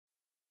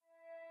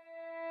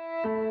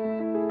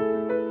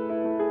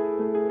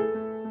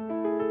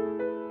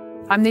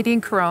I'm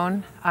Nadine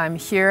Caron. I'm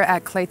here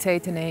at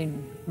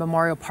Clayton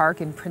Memorial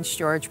Park in Prince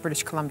George,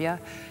 British Columbia.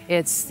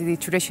 It's the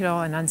traditional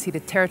and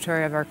unceded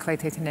territory of our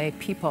Clayton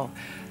people,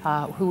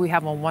 who we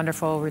have a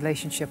wonderful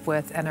relationship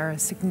with and are a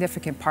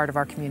significant part of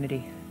our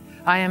community.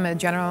 I am a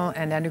general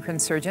and endocrine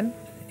surgeon,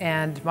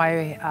 and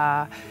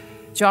my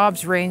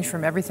jobs range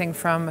from everything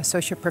from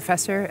associate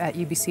professor at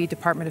UBC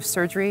Department of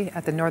Surgery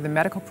at the Northern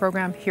Medical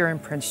Program here in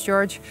Prince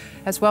George,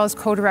 as well as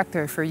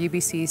co-director for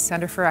UBC's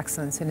Centre for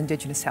Excellence in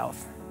Indigenous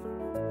Health.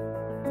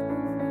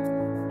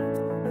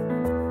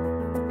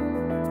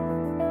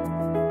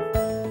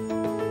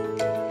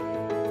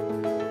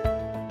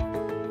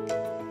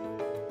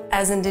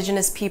 As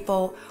Indigenous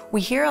people,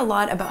 we hear a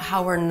lot about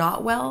how we're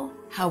not well,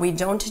 how we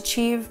don't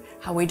achieve,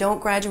 how we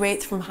don't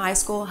graduate from high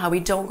school, how we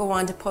don't go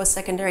on to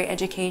post-secondary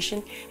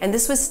education. And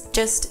this was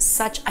just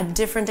such a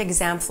different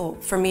example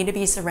for me to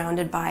be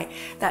surrounded by,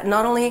 that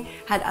not only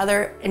had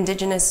other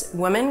Indigenous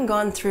women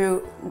gone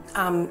through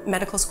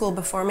medical school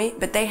before me,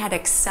 but they had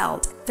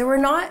excelled. There were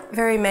not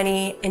very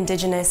many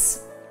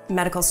Indigenous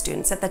medical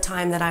students at the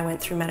time that I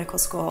went through medical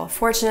school.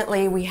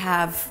 Fortunately, we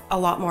have a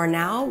lot more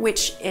now,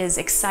 which is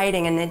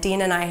exciting, and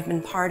Nadine and I have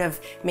been part of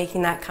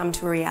making that come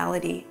to a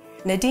reality.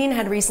 Nadine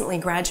had recently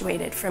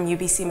graduated from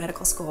UBC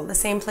Medical School, the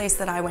same place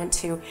that I went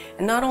to,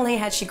 and not only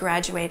had she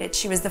graduated,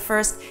 she was the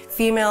first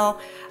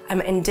female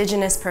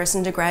Indigenous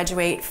person to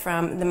graduate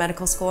from the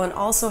medical school, and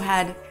also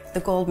had the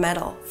gold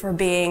medal for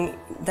being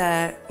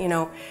the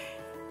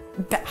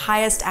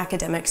highest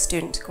academic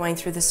student going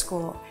through the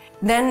school.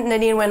 Then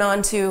Nadine went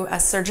on to a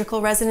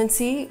surgical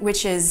residency,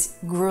 which is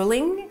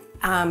grueling,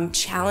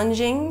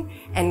 challenging,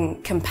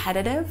 and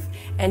competitive.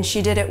 And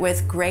she did it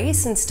with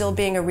grace and still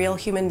being a real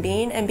human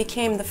being, and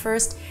became the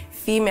first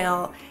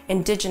female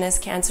Indigenous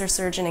cancer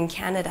surgeon in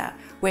Canada,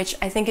 which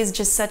I think is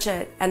just such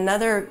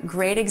another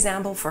great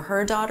example for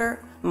her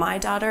daughter, my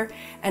daughter,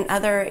 and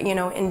other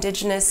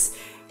Indigenous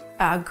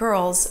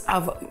girls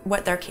of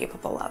what they're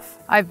capable of.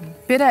 I've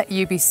been at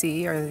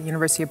UBC, or the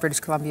University of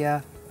British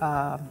Columbia,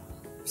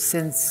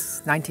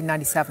 since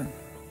 1997.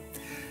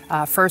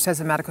 First as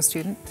a medical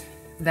student,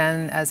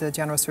 then as a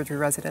general surgery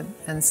resident,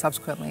 and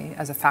subsequently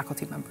as a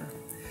faculty member.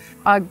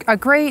 A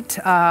great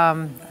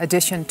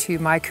addition to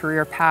my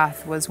career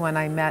path was when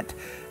I met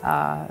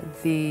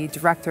the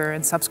director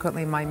and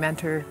subsequently my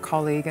mentor,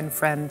 colleague, and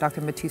friend,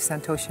 Dr. Matu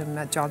Santoshan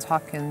at Johns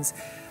Hopkins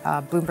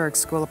Bloomberg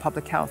School of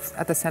Public Health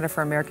at the Center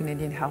for American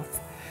Indian Health.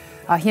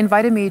 He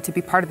invited me to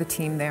be part of the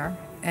team there,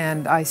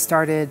 and I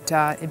started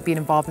being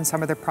involved in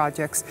some of their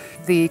projects.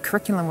 The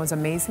curriculum was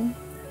amazing.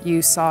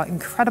 You saw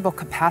incredible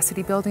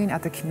capacity building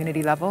at the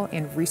community level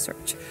in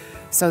research.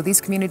 So these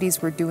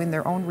communities were doing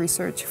their own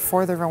research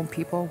for their own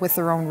people with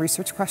their own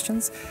research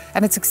questions.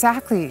 And it's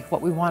exactly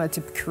what we wanted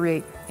to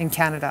create in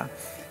Canada.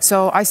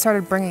 So I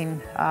started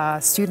bringing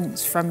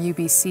students from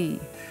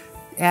UBC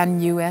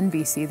and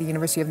UNBC, the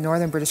University of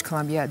Northern British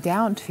Columbia,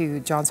 down to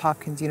Johns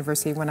Hopkins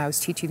University when I was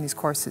teaching these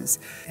courses.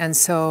 And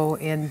so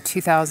in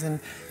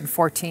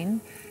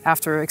 2014,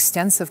 after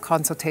extensive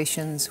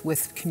consultations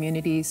with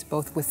communities,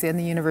 both within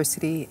the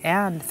university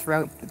and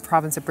throughout the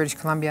province of British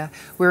Columbia,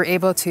 we were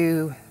able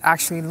to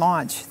actually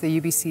launch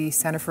the UBC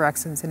Centre for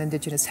Excellence in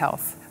Indigenous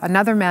Health.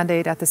 Another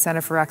mandate at the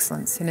Centre for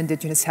Excellence in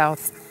Indigenous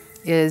Health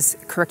is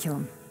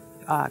curriculum.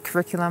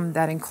 Curriculum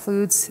that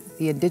includes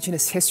the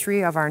Indigenous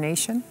history of our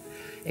nation,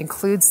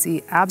 includes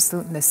the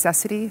absolute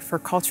necessity for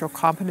cultural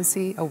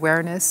competency,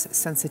 awareness,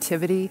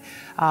 sensitivity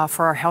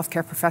for our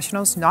healthcare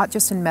professionals, not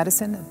just in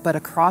medicine, but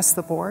across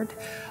the board,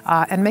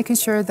 and making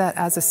sure that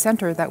as a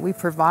center that we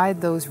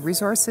provide those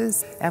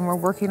resources, and we're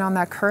working on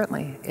that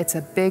currently. It's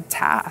a big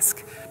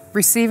task.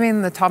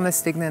 Receiving the Thomas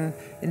Dignan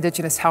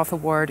Indigenous Health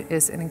Award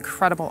is an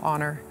incredible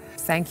honor.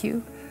 Thank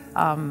you.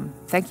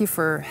 Thank you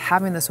for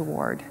having this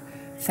award.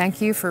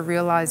 Thank you for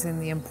realizing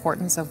the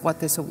importance of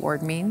what this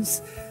award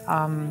means,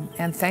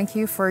 and thank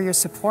you for your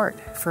support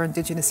for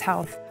Indigenous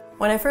health.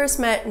 When I first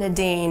met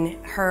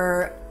Nadine,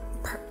 her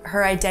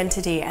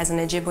identity as an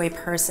Ojibwe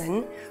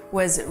person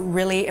was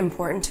really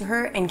important to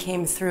her and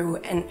came through,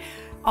 and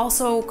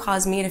also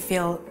caused me to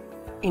feel,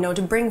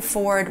 to bring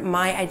forward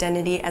my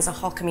identity as a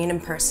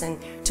Hulkaminam person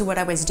to what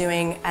I was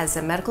doing as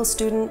a medical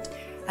student,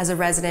 as a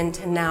resident,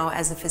 and now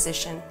as a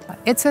physician.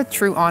 It's a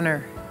true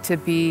honor to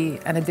be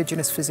an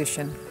Indigenous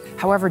physician.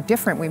 However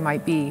different we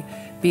might be,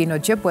 being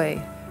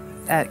Ojibwe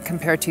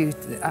compared to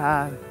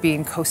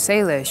being Coast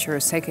Salish or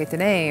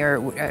Seketene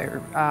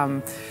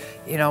or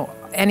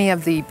any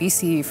of the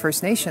BC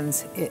First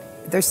Nations,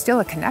 there's still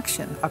a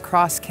connection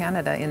across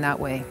Canada in that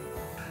way.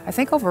 I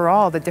think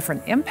overall the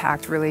different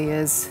impact really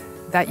is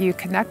that you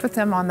connect with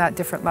them on that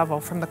different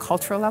level, from the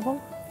cultural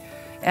level,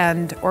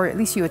 or at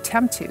least you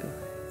attempt to,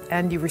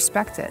 and you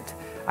respect it.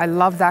 I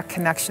love that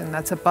connection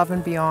that's above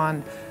and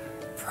beyond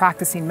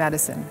practicing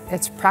medicine.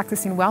 It's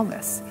practicing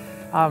wellness,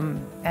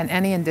 and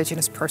any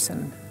Indigenous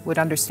person would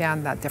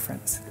understand that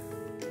difference.